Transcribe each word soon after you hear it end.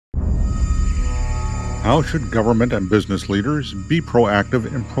How should government and business leaders be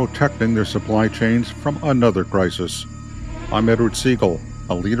proactive in protecting their supply chains from another crisis? I'm Edward Segal,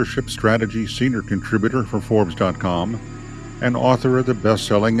 a leadership strategy senior contributor for Forbes.com and author of the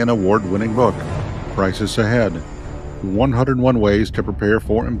best-selling and award-winning book, Crisis Ahead: 101 Ways to Prepare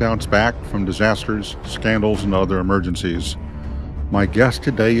for and Bounce Back from Disasters, Scandals, and Other Emergencies. My guest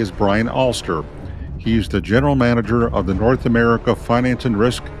today is Brian Alster. He's the General Manager of the North America Finance and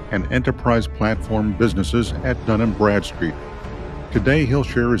Risk and Enterprise Platform Businesses at Dun Bradstreet. Today, he'll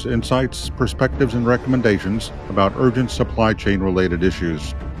share his insights, perspectives, and recommendations about urgent supply chain-related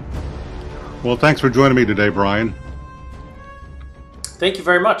issues. Well, thanks for joining me today, Brian. Thank you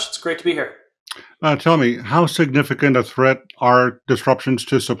very much. It's great to be here. Tell me, how significant a threat are disruptions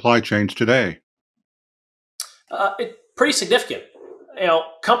to supply chains today? Pretty significant.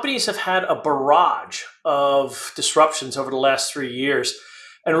 Companies have had a barrage of disruptions over the last 3 years,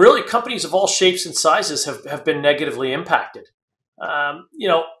 and really companies of all shapes and sizes have been negatively impacted.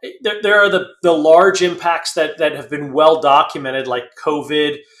 There are the large impacts that have been well documented, like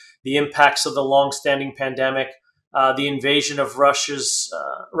COVID, the impacts of the long-standing pandemic, the invasion of Russia's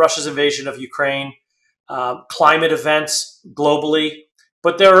invasion of Ukraine, climate events globally.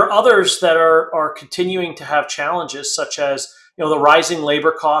 But there are others that are continuing to have challenges, such as the rising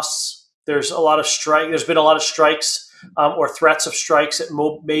labor costs. There's been a lot of strikes or threats of strikes at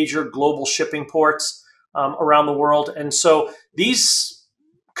major global shipping ports around the world, and so these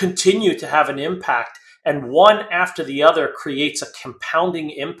continue to have an impact. And one after the other creates a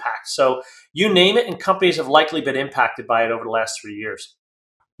compounding impact. So you name it, and companies have likely been impacted by it over the last 3 years.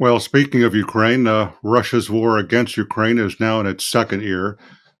 Well, speaking of Ukraine, Russia's war against Ukraine is now in its second year.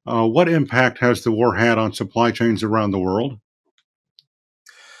 What impact has the war had on supply chains around the world?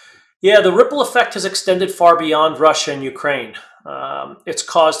 Yeah, the ripple effect has extended far beyond Russia and Ukraine. It's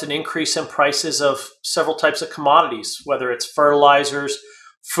caused an increase in prices of several types of commodities, whether it's fertilizers,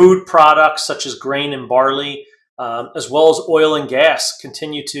 food products such as grain and barley, as well as oil and gas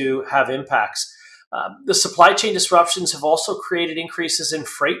continue to have impacts. The supply chain disruptions have also created increases in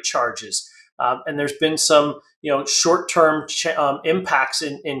freight charges, and there's been some short-term impacts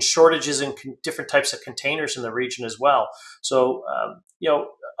in shortages in different types of containers in the region as well. So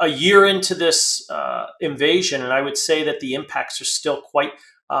a year into this invasion, and I would say that the impacts are still quite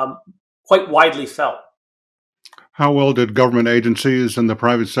widely felt. How well did government agencies and the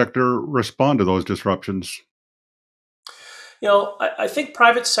private sector respond to those disruptions? I think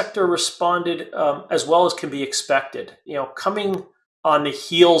private sector responded as well as can be expected. Coming on the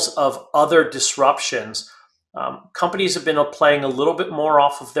heels of other disruptions, companies have been playing a little bit more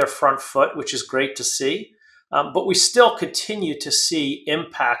off of their front foot, which is great to see. But we still continue to see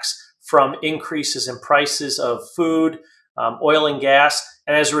impacts from increases in prices of food, oil and gas,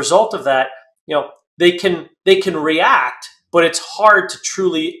 and as a result of that, they can react, but it's hard to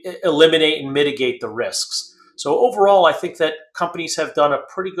truly eliminate and mitigate the risks. So overall, I think that companies have done a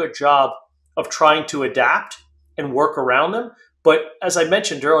pretty good job of trying to adapt and work around them. But as I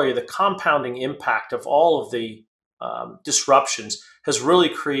mentioned earlier, the compounding impact of all of the disruptions has really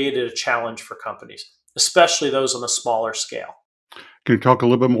created a challenge for companies, especially those on a smaller scale. Can you talk a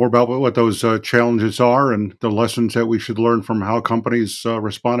little bit more about what those challenges are and the lessons that we should learn from how companies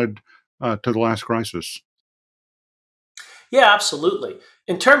responded to the last crisis? Yeah, absolutely.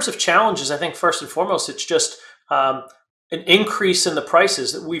 In terms of challenges, I think first and foremost, it's just an increase in the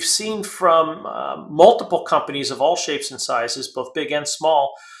prices that we've seen from multiple companies of all shapes and sizes, both big and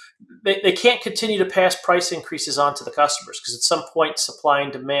small. They can't continue to pass price increases on to the customers because at some point supply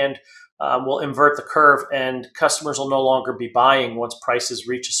and demand will invert the curve and customers will no longer be buying once prices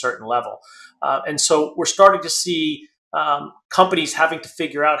reach a certain level. And so we're starting to see companies having to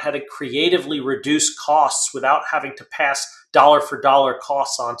figure out how to creatively reduce costs without having to pass dollar for dollar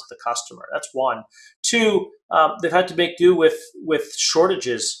costs on to the customer. That's one. Two, they've had to make do with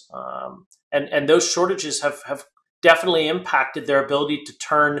shortages. And those shortages have definitely impacted their ability to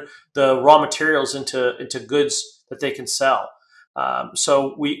turn the raw materials into goods that they can sell.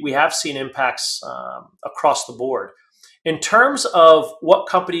 So we have seen impacts across the board. In terms of what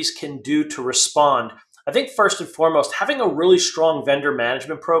companies can do to respond, I think first and foremost, having a really strong vendor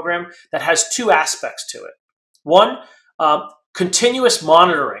management program that has two aspects to it. One, continuous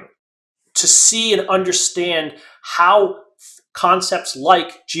monitoring to see and understand how concepts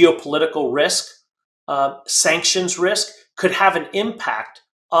like geopolitical risk, sanctions risk could have an impact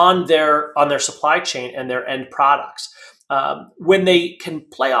on their supply chain and their end products. When they can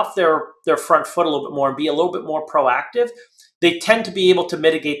play off their front foot a little bit more and be a little bit more proactive, they tend to be able to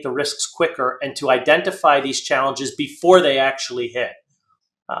mitigate the risks quicker and to identify these challenges before they actually hit.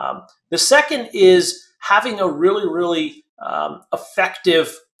 The second is having a really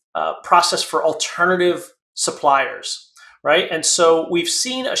effective process for alternative suppliers, right? And so we've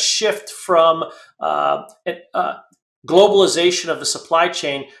seen a shift from globalization of the supply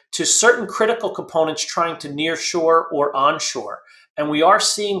chain to certain critical components trying to nearshore or onshore. And we are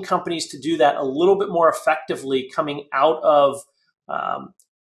seeing companies to do that a little bit more effectively coming out of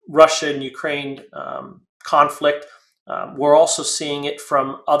Russia and Ukraine conflict. We're also seeing it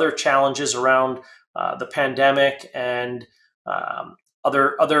from other challenges around the pandemic and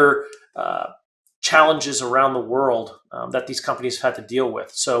other challenges around the world that these companies have had to deal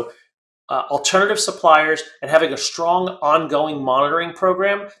with. So alternative suppliers and having a strong ongoing monitoring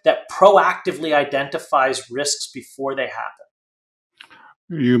program that proactively identifies risks before they happen.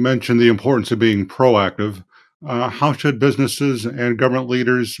 You mentioned the importance of being proactive. How should businesses and government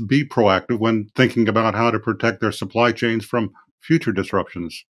leaders be proactive when thinking about how to protect their supply chains from future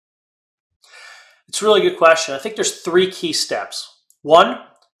disruptions? It's a really good question. I think there's three key steps. One,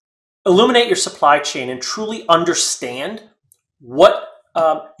 illuminate your supply chain and truly understand what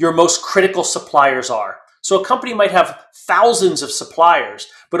your most critical suppliers are. So a company might have thousands of suppliers,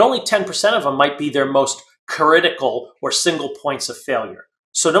 but only 10% of them might be their most critical or single points of failure.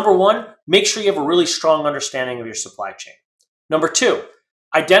 So number one, make sure you have a really strong understanding of your supply chain. Number two,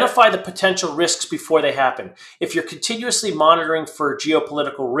 identify the potential risks before they happen. If you're continuously monitoring for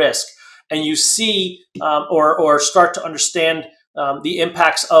geopolitical risk and you see or start to understand the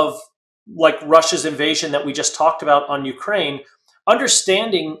impacts of like Russia's invasion that we just talked about on Ukraine,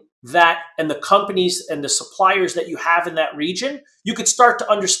 understanding that and the companies and the suppliers that you have in that region, you could start to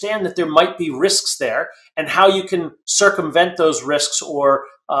understand that there might be risks there and how you can circumvent those risks or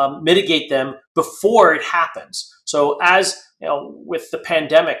mitigate them before it happens. So as you know, with the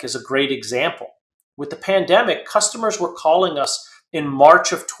pandemic is a great example. With the pandemic, customers were calling us in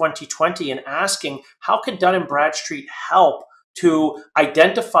March of 2020 and asking, how can Dun Bradstreet help to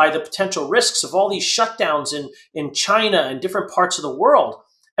identify the potential risks of all these shutdowns in China and different parts of the world?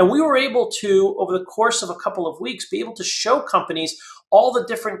 And we were able to, over the course of a couple of weeks, be able to show companies all the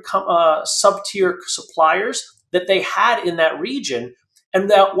different sub-tier suppliers that they had in that region. And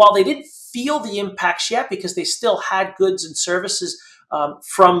that while they didn't feel the impacts yet because they still had goods and services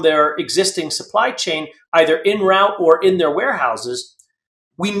from their existing supply chain, either en route or in their warehouses,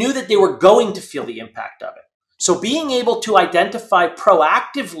 we knew that they were going to feel the impact of it. So being able to identify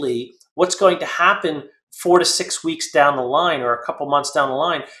proactively what's going to happen 4 to 6 weeks down the line or a couple months down the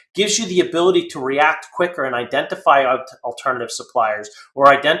line gives you the ability to react quicker and identify alternative suppliers or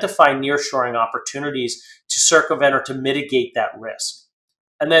identify nearshoring opportunities to circumvent or to mitigate that risk.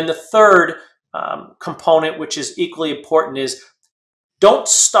 And then the third component, which is equally important, is don't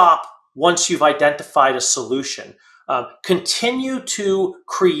stop once you've identified a solution. Continue to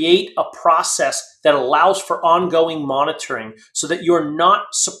create a process that allows for ongoing monitoring so that you're not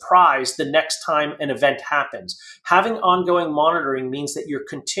surprised the next time an event happens. Having ongoing monitoring means that you're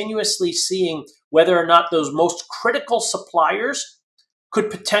continuously seeing whether or not those most critical suppliers could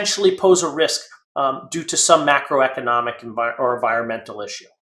potentially pose a risk due to some macroeconomic or environmental issue.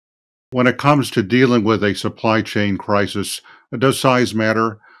 When it comes to dealing with a supply chain crisis, does size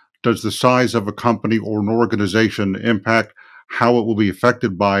matter? Does the size of a company or an organization impact how it will be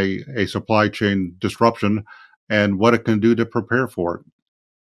affected by a supply chain disruption and what it can do to prepare for it?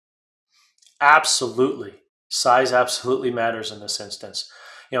 Absolutely. Size absolutely matters in this instance.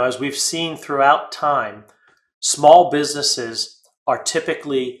 You know, as we've seen throughout time, small businesses are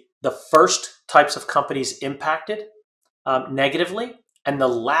typically the first types of companies impacted negatively and the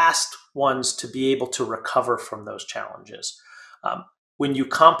last ones to be able to recover from those challenges. When you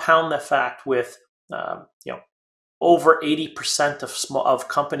compound the fact with, over 80% of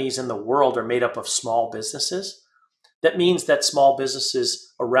companies in the world are made up of small businesses, that means that small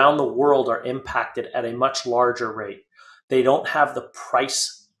businesses around the world are impacted at a much larger rate. They don't have the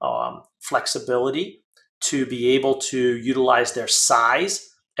price flexibility to be able to utilize their size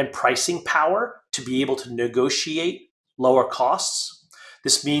and pricing power to be able to negotiate lower costs.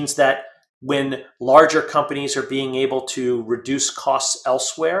 This means that when larger companies are being able to reduce costs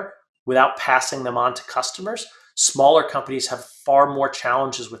elsewhere without passing them on to customers, smaller companies have far more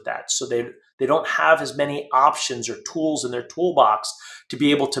challenges with that. So they don't have as many options or tools in their toolbox to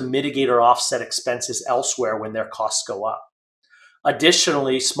be able to mitigate or offset expenses elsewhere when their costs go up.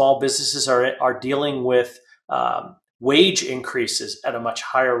 Additionally, small businesses are dealing with wage increases at a much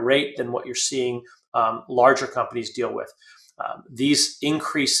higher rate than what you're seeing larger companies deal with. These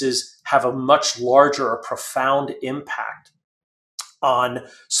increases have a much larger or profound impact on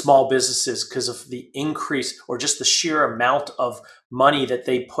small businesses because of the increase or just the sheer amount of money that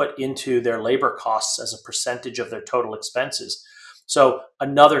they put into their labor costs as a percentage of their total expenses. So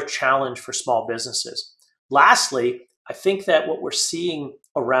another challenge for small businesses. Lastly, I think that what we're seeing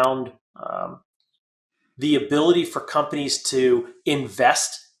around the ability for companies to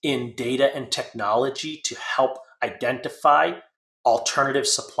invest in data and technology to help identify alternative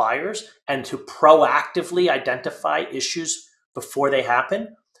suppliers and to proactively identify issues before they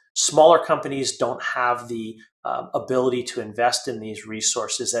happen. Smaller companies don't have the ability to invest in these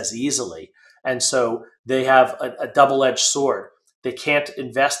resources as easily. And so they have a double-edged sword. They can't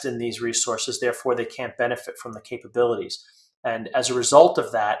invest in these resources, therefore they can't benefit from the capabilities. And as a result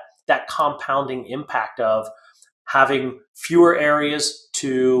of that, that compounding impact of having fewer areas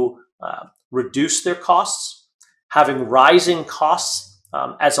to reduce their costs, having rising costs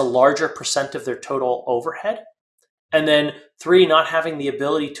as a larger percent of their total overhead, and then three, not having the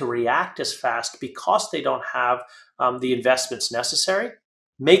ability to react as fast because they don't have the investments necessary,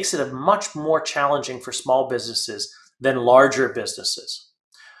 makes it a much more challenging for small businesses than larger businesses.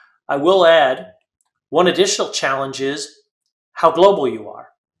 I will add, one additional challenge is how global you are.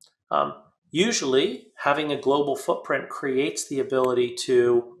 Usually, having a global footprint creates the ability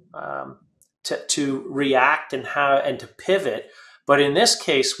to react and to pivot. But in this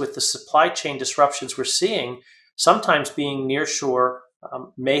case, with the supply chain disruptions we're seeing, sometimes being nearshore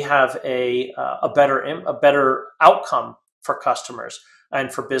may have a better outcome for customers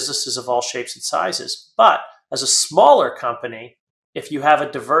and for businesses of all shapes and sizes. But as a smaller company, if you have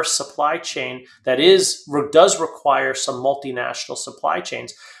a diverse supply chain that does require some multinational supply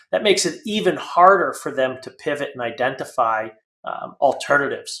chains, that makes it even harder for them to pivot and identify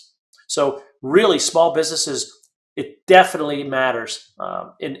alternatives. So really, small businesses, it definitely matters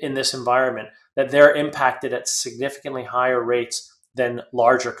in this environment that they're impacted at significantly higher rates than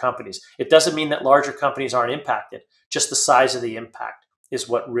larger companies. It doesn't mean that larger companies aren't impacted, just the size of the impact is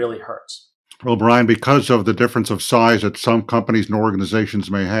what really hurts. Well, Brian, because of the difference of size that some companies and organizations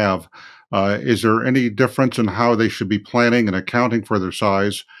may have, is there any difference in how they should be planning and accounting for their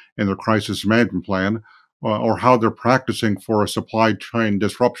size in their crisis management plan, or how they're practicing for a supply chain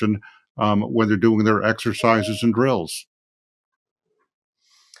disruption when they're doing their exercises and drills?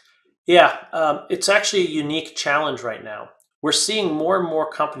 Yeah, it's actually a unique challenge right now. We're seeing more and more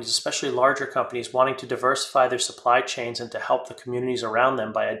companies, especially larger companies, wanting to diversify their supply chains and to help the communities around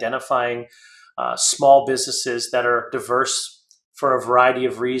them by identifying small businesses that are diverse for a variety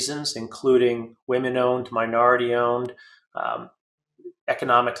of reasons, including women-owned, minority-owned, um,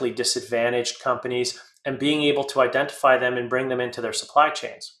 economically disadvantaged companies, and being able to identify them and bring them into their supply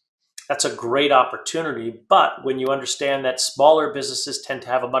chains. That's a great opportunity, but when you understand that smaller businesses tend to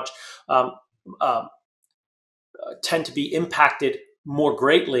have a much um, uh, tend to be impacted more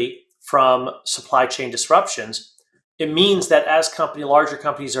greatly from supply chain disruptions, it means that as larger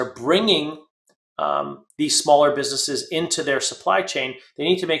companies are bringing these smaller businesses into their supply chain, they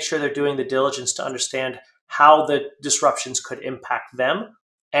need to make sure they're doing the diligence to understand how the disruptions could impact them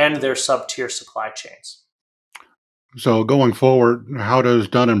and their sub-tier supply chains. So, going forward, how does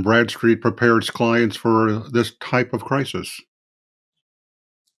Dun Bradstreet prepare its clients for this type of crisis?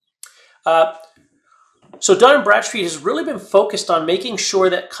 Uh, So Dun & Bradstreet has really been focused on making sure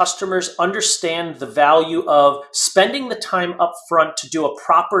that customers understand the value of spending the time up front to do a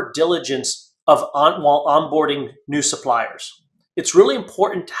proper diligence while onboarding new suppliers. It's really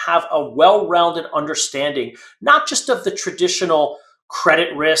important to have a well-rounded understanding, not just of the traditional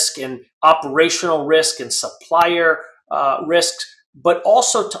credit risk and operational risk and supplier risks, but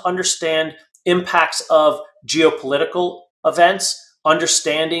also to understand impacts of geopolitical events,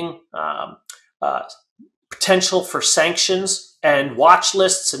 understanding uh, potential for sanctions and watch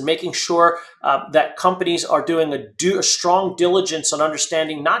lists, and making sure that companies are doing a strong diligence on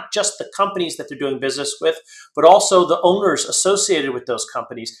understanding not just the companies that they're doing business with, but also the owners associated with those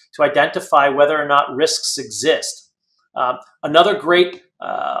companies to identify whether or not risks exist. Another great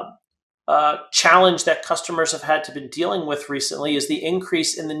challenge that customers have had to be dealing with recently is the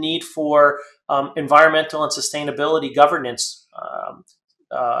increase in the need for environmental and sustainability governance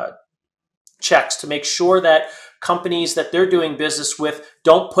checks to make sure that companies that they're doing business with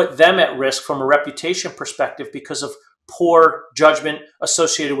don't put them at risk from a reputation perspective because of poor judgment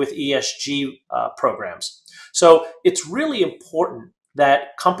associated with ESG programs. So it's really important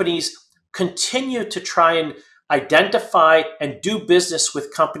that companies continue to try and identify and do business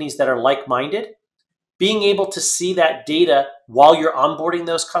with companies that are like-minded. Being able to see that data while you're onboarding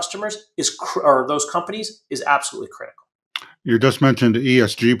those customers or those companies is absolutely critical. You just mentioned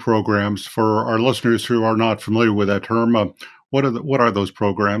ESG programs. For our listeners who are not familiar with that term, What are those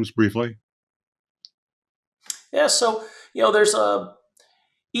programs briefly? Yeah, so there's a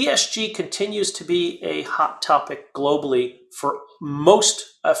ESG continues to be a hot topic globally for most,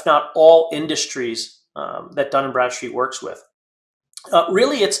 if not all, industries that Dun Bradstreet works with.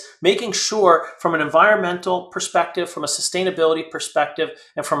 Really, it's making sure from an environmental perspective, from a sustainability perspective,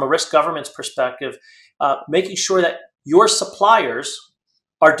 and from a risk governance perspective, making sure that your suppliers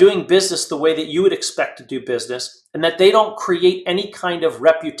are doing business the way that you would expect to do business and that they don't create any kind of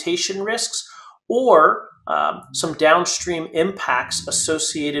reputation risks or some downstream impacts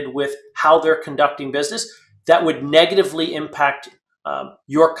associated with how they're conducting business that would negatively impact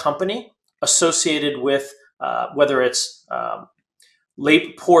your company associated with whether it's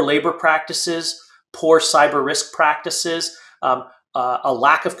poor labor practices, poor cyber risk practices, a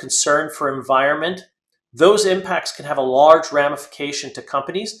lack of concern for environment. Those impacts can have a large ramification to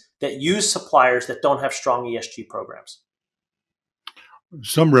companies that use suppliers that don't have strong ESG programs.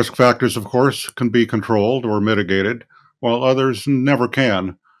 Some risk factors, of course, can be controlled or mitigated, while others never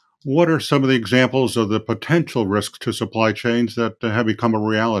can. What are some of the examples of the potential risks to supply chains that have become a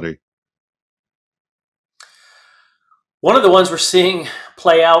reality? One of the ones we're seeing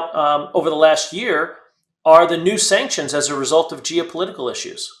play out over the last year are the new sanctions as a result of geopolitical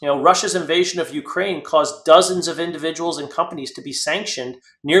issues. Russia's invasion of Ukraine caused dozens of individuals and companies to be sanctioned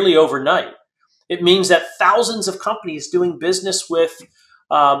nearly overnight. It means that thousands of companies doing business with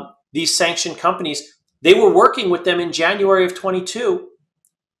these sanctioned companies, they were working with them in January of 22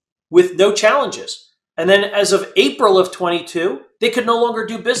 with no challenges. And then as of April of 22, they could no longer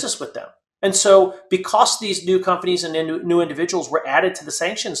do business with them. And so because these new companies and new individuals were added to the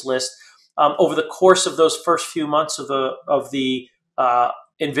sanctions list over the course of those first few months of the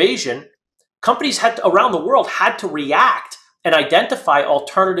invasion, companies around the world had to react and identify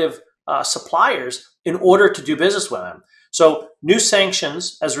alternative suppliers in order to do business with them. So new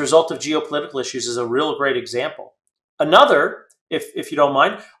sanctions as a result of geopolitical issues is a real great example. Another, if you don't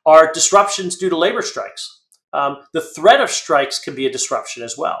mind, are disruptions due to labor strikes. The threat of strikes can be a disruption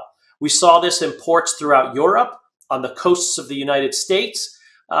as well. We saw this in ports throughout Europe, on the coasts of the United States.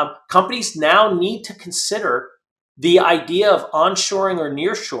 Companies now need to consider the idea of onshoring or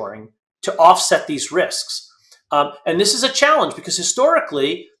nearshoring to offset these risks. And this is a challenge because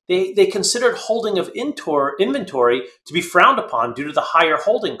historically, they considered holding of inventory to be frowned upon due to the higher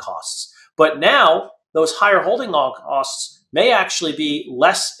holding costs. But now, those higher holding costs may actually be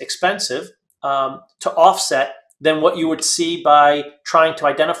less expensive to offset than what you would see by trying to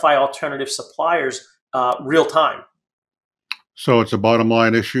identify alternative suppliers real time. So it's a bottom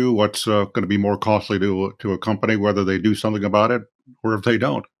line issue. What's going to be more costly to a company, whether they do something about it or if they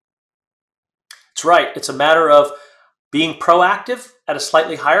don't? It's right. It's a matter of being proactive at a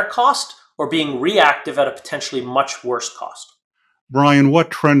slightly higher cost or being reactive at a potentially much worse cost. Brian, what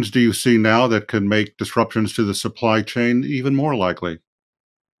trends do you see now that can make disruptions to the supply chain even more likely?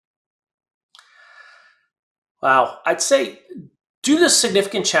 Wow. I'd say due to the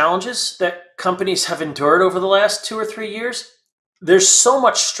significant challenges that companies have endured over the last 2 or 3 years, there's so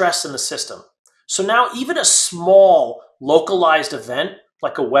much stress in the system. So now even a small localized event,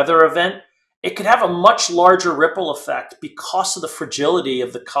 like a weather event, it could have a much larger ripple effect because of the fragility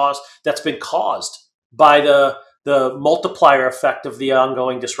of the cause that's been caused by the multiplier effect of the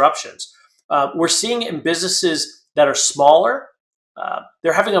ongoing disruptions. We're seeing it in businesses that are smaller.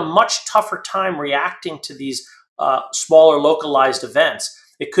 They're having a much tougher time reacting to these smaller localized events.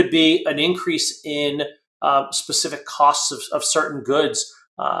 It could be an increase in specific costs of certain goods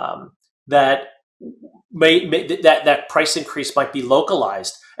that that price increase might be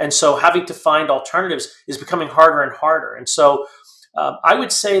localized, and so having to find alternatives is becoming harder and harder. And so I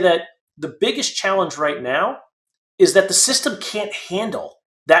would say that the biggest challenge right now is that the system can't handle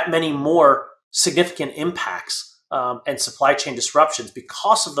that many more significant impacts and supply chain disruptions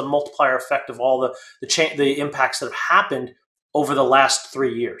because of the multiplier effect of all the impacts that have happened over the last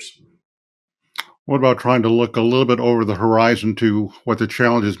 3 years. What about trying to look a little bit over the horizon to what the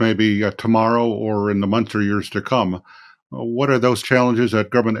challenges may be tomorrow or in the months or years to come? What are those challenges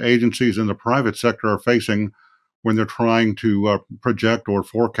that government agencies and the private sector are facing when they're trying to project or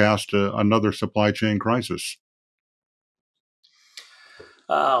forecast another supply chain crisis?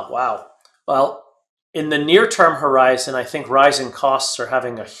 Oh, wow. Well, in the near term horizon, I think rising costs are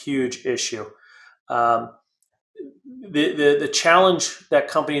having a huge issue. Um, the challenge that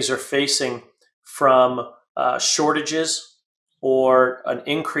companies are facing from shortages or an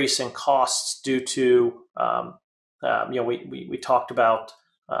increase in costs due to we talked about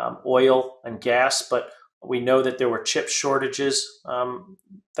oil and gas, but We know that there were chip shortages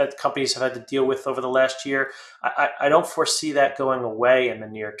that companies have had to deal with over the last year. I don't foresee that going away in the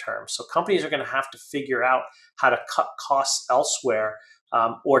near term. So companies are going to have to figure out how to cut costs elsewhere,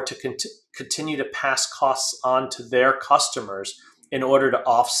 or to continue to pass costs on to their customers in order to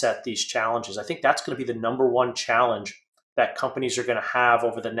offset these challenges. I think that's going to be the number one challenge that companies are going to have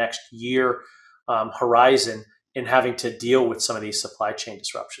over the next year horizon in having to deal with some of these supply chain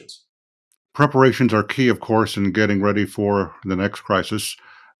disruptions. Preparations are key, of course, in getting ready for the next crisis.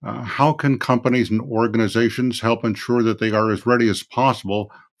 How can companies and organizations help ensure that they are as ready as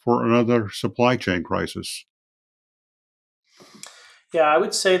possible for another supply chain crisis? Yeah, I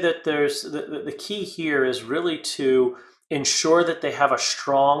would say that there's the key here is really to ensure that they have a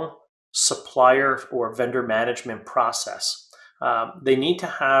strong supplier or vendor management process. They need to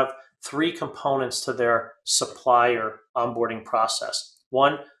have three components to their supplier onboarding process.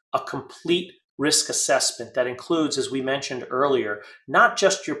 One, a complete risk assessment that includes, as we mentioned earlier, not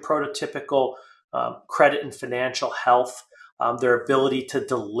just your prototypical credit and financial health, their ability to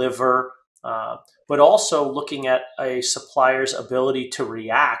deliver, but also looking at a supplier's ability to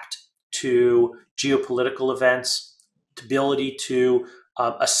react to geopolitical events, the ability to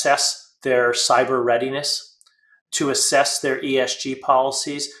assess their cyber readiness, to assess their ESG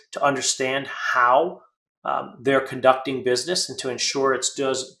policies, to understand how they're conducting business, and to ensure it's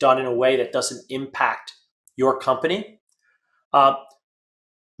done in a way that doesn't impact your company.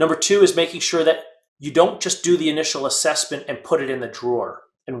 Number two is making sure that you don't just do the initial assessment and put it in the drawer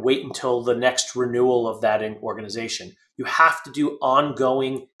and wait until the next renewal of that organization. You have to do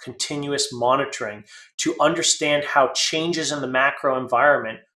ongoing, continuous monitoring to understand how changes in the macro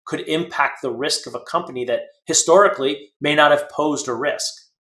environment could impact the risk of a company that historically may not have posed a risk.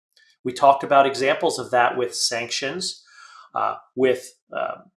 We talked about examples of that with sanctions, with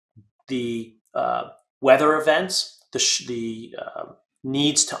the weather events, the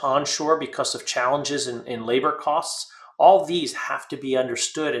needs to onshore because of challenges in labor costs. All these have to be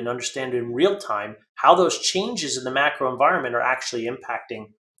understood and understand in real time how those changes in the macro environment are actually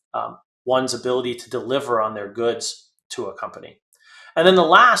impacting one's ability to deliver on their goods to a company. And then the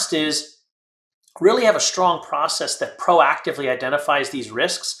last is really have a strong process that proactively identifies these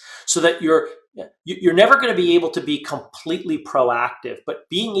risks so that you're never going to be able to be completely proactive, but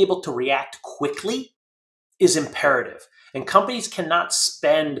being able to react quickly is imperative. And companies cannot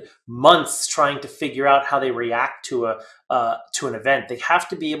spend months trying to figure out how they react to an event. They have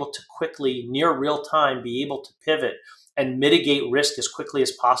to be able to quickly, near real time, be able to pivot and mitigate risk as quickly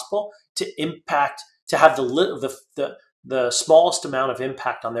as possible to have the smallest amount of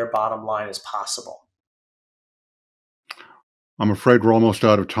impact on their bottom line as possible. I'm afraid we're almost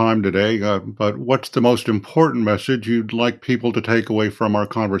out of time today, but what's the most important message you'd like people to take away from our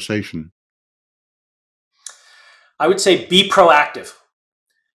conversation? I would say be proactive.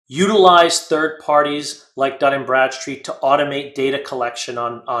 Utilize third parties like Dun Bradstreet to automate data collection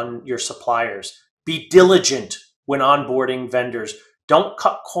on your suppliers. Be diligent when onboarding vendors. Don't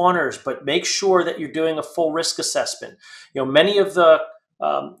cut corners, but make sure that you're doing a full risk assessment. Many of the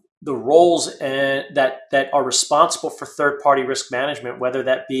roles that are responsible for third-party risk management, whether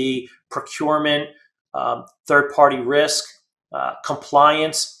that be procurement, third-party risk,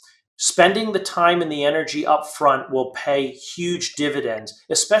 compliance, spending the time and the energy up front will pay huge dividends,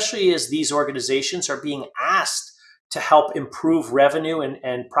 especially as these organizations are being asked to help improve revenue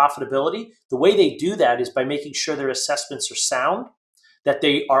and profitability. The way they do that is by making sure their assessments are sound, that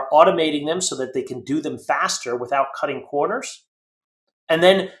they are automating them so that they can do them faster without cutting corners, and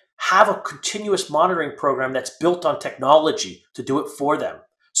then have a continuous monitoring program that's built on technology to do it for them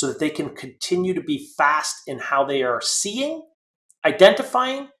so that they can continue to be fast in how they are seeing,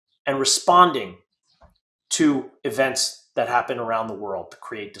 identifying, and responding to events that happen around the world to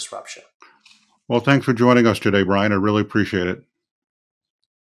create disruption. Well, thanks for joining us today, Brian. I really appreciate it.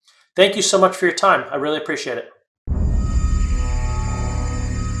 Thank you so much for your time. I really appreciate it.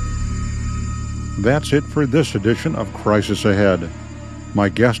 That's it for this edition of Crisis Ahead. My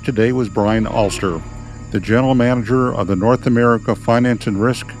guest today was Brian Alster, the General Manager of the North America Finance and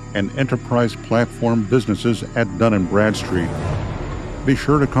Risk and Enterprise Platform Businesses at Dun Bradstreet. Be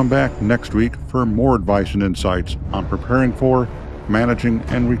sure to come back next week for more advice and insights on preparing for, managing,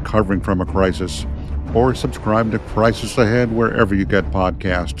 and recovering from a crisis. Or subscribe to Crisis Ahead wherever you get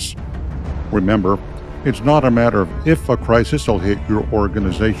podcasts. Remember, it's not a matter of if a crisis will hit your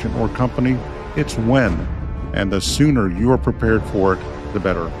organization or company, it's when. And the sooner you are prepared for it, the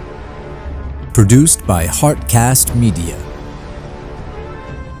better. Produced by Heartcast Media.